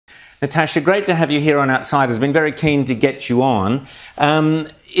Natasha, great to have you here on Outsiders. Been very keen to get you on.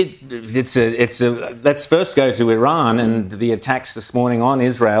 Let's first go to Iran and the attacks this morning on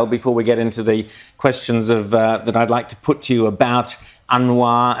Israel before we get into the questions that I'd like to put to you about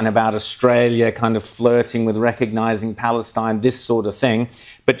UNRWA and about Australia kind of flirting with recognising Palestine, this sort of thing.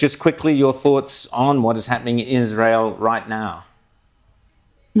 But just quickly, your thoughts on what is happening in Israel right now.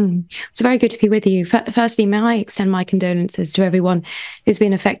 It's very good to be with you. Firstly, may I extend my condolences to everyone who's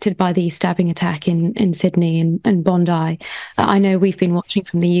been affected by the stabbing attack in Sydney and Bondi. I know we've been watching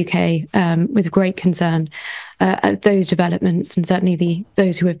from the UK with great concern at those developments, and certainly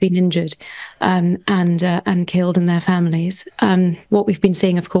those who have been injured and killed and their families. What we've been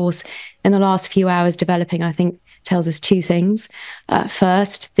seeing, of course, in the last few hours developing, I think, tells us two things.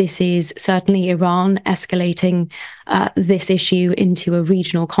 First, this is certainly Iran escalating this issue into a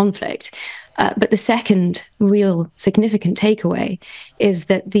regional conflict. But the second real significant takeaway is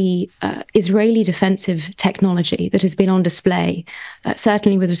that the Israeli defensive technology that has been on display,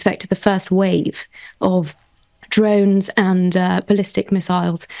 certainly with respect to the first wave of drones and ballistic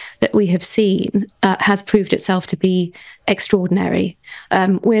missiles that we have seen, has proved itself to be extraordinary.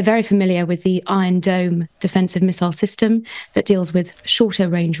 We're very familiar with the Iron Dome defensive missile system that deals with shorter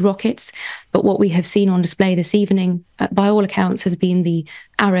range rockets, but what we have seen on display this evening, by all accounts, has been the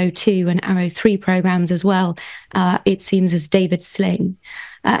Arrow 2 and Arrow 3 programs as well. It seems as David Sling.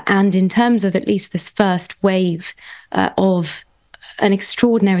 And in terms of at least this first wave of an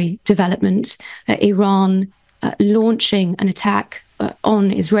extraordinary development, Iran launching an attack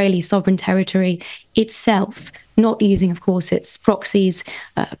on Israeli sovereign territory itself, not using, of course, its proxies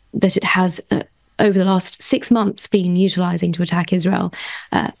that it has over the last 6 months been utilizing to attack Israel.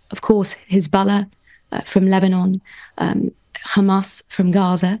 Of course, Hezbollah from Lebanon, Hamas from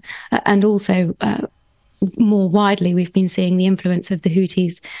Gaza, and also more widely, we've been seeing the influence of the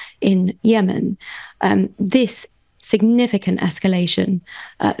Houthis in Yemen. This significant escalation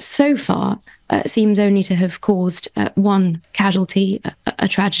so far seems only to have caused one casualty, a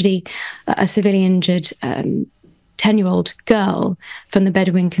tragedy, a severely injured 10-year-old girl from the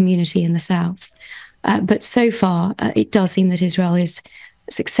Bedouin community in the south. But so far, it does seem that Israel is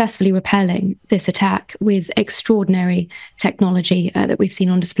successfully repelling this attack with extraordinary technology that we've seen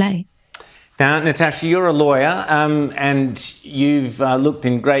on display. Now, Natasha, you're a lawyer and you've looked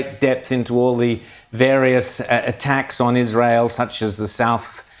in great depth into all the various attacks on Israel, such as the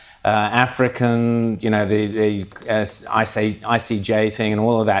South African, the ICJ thing and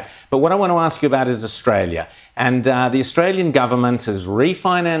all of that. But what I want to ask you about is Australia. And the Australian government has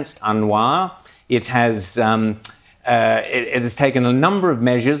refinanced UNRWA. It has taken a number of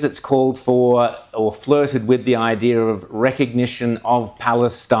measures. It's called for or flirted with the idea of recognition of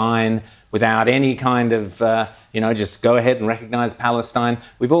Palestine without any kind of, just go ahead and recognise Palestine.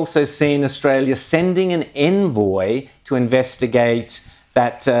 We've also seen Australia sending an envoy to investigate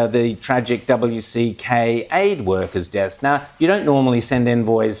the tragic WCK aid workers' deaths. Now, you don't normally send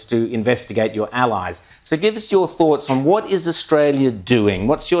envoys to investigate your allies. So give us your thoughts on what is Australia doing?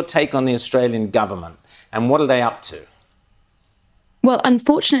 What's your take on the Australian government? And what are they up to? Well,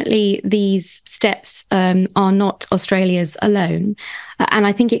 unfortunately, these steps are not Australia's alone. And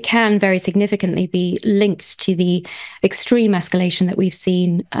I think it can very significantly be linked to the extreme escalation that we've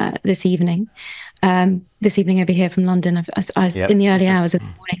seen this evening. This evening over here from London, in the early hours of the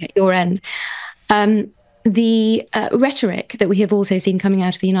morning at your end. The rhetoric that we have also seen coming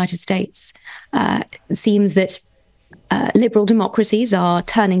out of the United States seems that liberal democracies are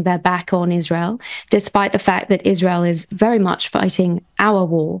turning their back on Israel, despite the fact that Israel is very much fighting our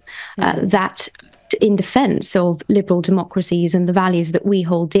war, that in defense of liberal democracies and the values that we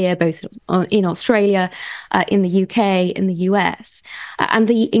hold dear, both in Australia, in the UK, in the US, and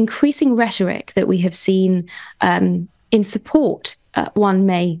the increasing rhetoric that we have seen in support, one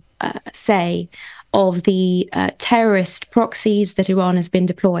may say, of the terrorist proxies that Iran has been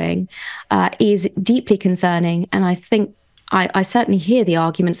deploying is deeply concerning. And I think I certainly hear the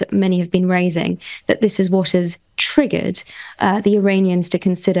arguments that many have been raising that this is what has triggered the Iranians to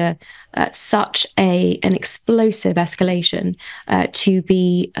consider such an explosive escalation to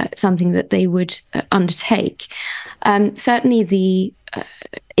be something that they would undertake. Certainly the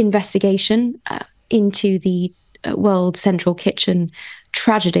investigation into the World Central Kitchen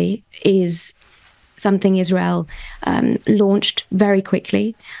tragedy is something Israel launched very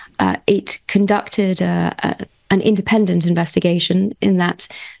quickly. It conducted an independent investigation in that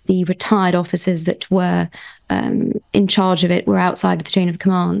the retired officers that were in charge of it were outside of the chain of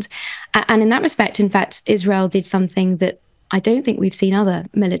command. And in that respect, in fact, Israel did something that I don't think we've seen other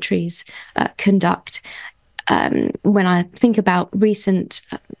militaries conduct. When I think about recent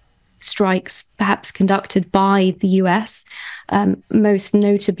strikes perhaps conducted by the US, most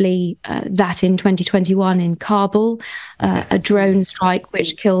notably that in 2021 in Kabul, a drone strike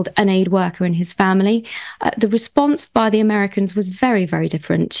which killed an aid worker and his family. The response by the Americans was very, very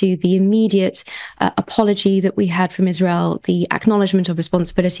different to the immediate apology that we had from Israel, the acknowledgement of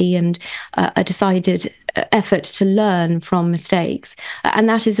responsibility, and a decided effort to learn from mistakes. And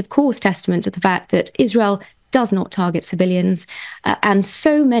that is, of course, testament to the fact that Israel does not target civilians. And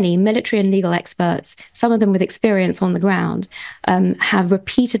so many military and legal experts, some of them with experience on the ground, have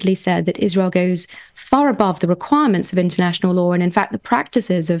repeatedly said that Israel goes far above the requirements of international law and, in fact, the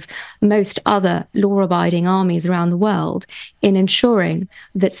practices of most other law-abiding armies around the world in ensuring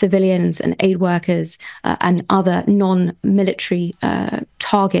that civilians and aid workers and other non-military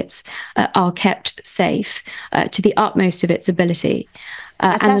targets are kept safe to the utmost of its ability.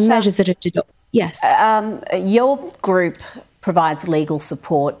 And the measures that are adopted. Yes. Your group provides legal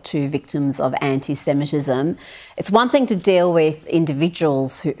support to victims of anti-Semitism. It's one thing to deal with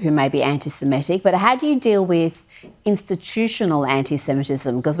individuals who may be anti-Semitic, but how do you deal with institutional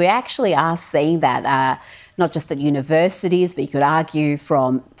anti-Semitism? Because we actually are seeing that not just at universities, but you could argue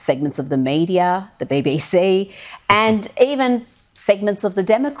from segments of the media, the BBC, and even segments of the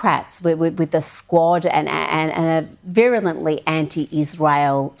Democrats with the Squad and a virulently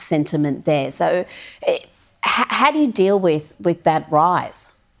anti-Israel sentiment there. So how do you deal with that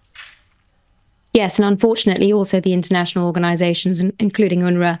rise? Yes, and unfortunately also the international organisations, including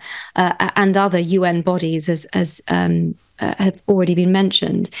UNRWA and other UN bodies, as have already been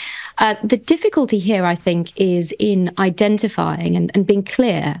mentioned. The difficulty here, I think, is in identifying and being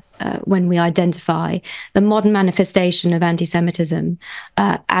clear when we identify the modern manifestation of anti-Semitism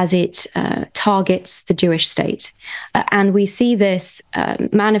as it targets the Jewish state. And we see this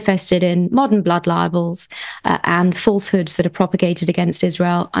manifested in modern blood libels and falsehoods that are propagated against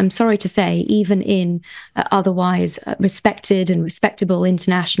Israel, I'm sorry to say, even in otherwise respected and respectable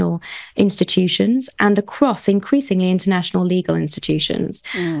international institutions and across increasingly international legal institutions.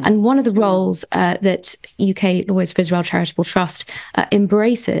 And one of the roles that UK Lawyers for Israel Charitable Trust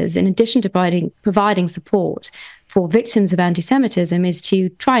embraces, in addition to providing support for victims of anti-Semitism, is to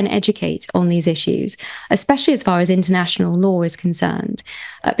try and educate on these issues, especially as far as international law is concerned.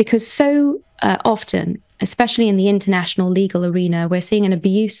 Because so often, especially in the international legal arena, we're seeing an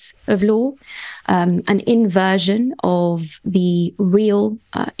abuse of law, an inversion of the real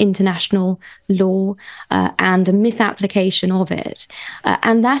international law, and a misapplication of it.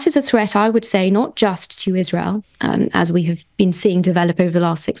 And that is a threat, I would say, not just to Israel, as we have been seeing develop over the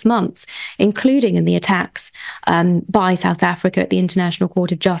last 6 months, including in the attacks by South Africa at the International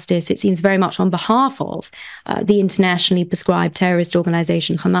Court of Justice. It seems very much on behalf of the internationally prescribed terrorist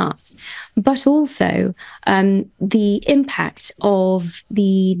organization Hamas, but also the impact of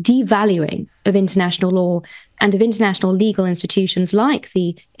the devaluing of international law and of international legal institutions like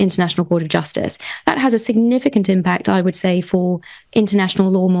the International Court of Justice. That has a significant impact, I would say, for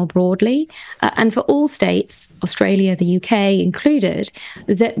international law more broadly, and for all states, Australia, the UK included,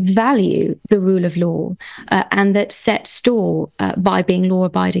 that value the rule of law and that set store by being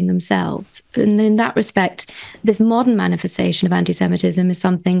law-abiding themselves. And in that respect, this modern manifestation of anti-Semitism is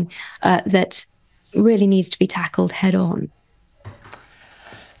something that really needs to be tackled head-on.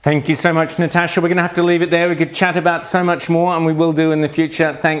 Thank you so much, Natasha. We're going to have to leave it there. We could chat about so much more, and we will do in the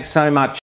future. Thanks so much.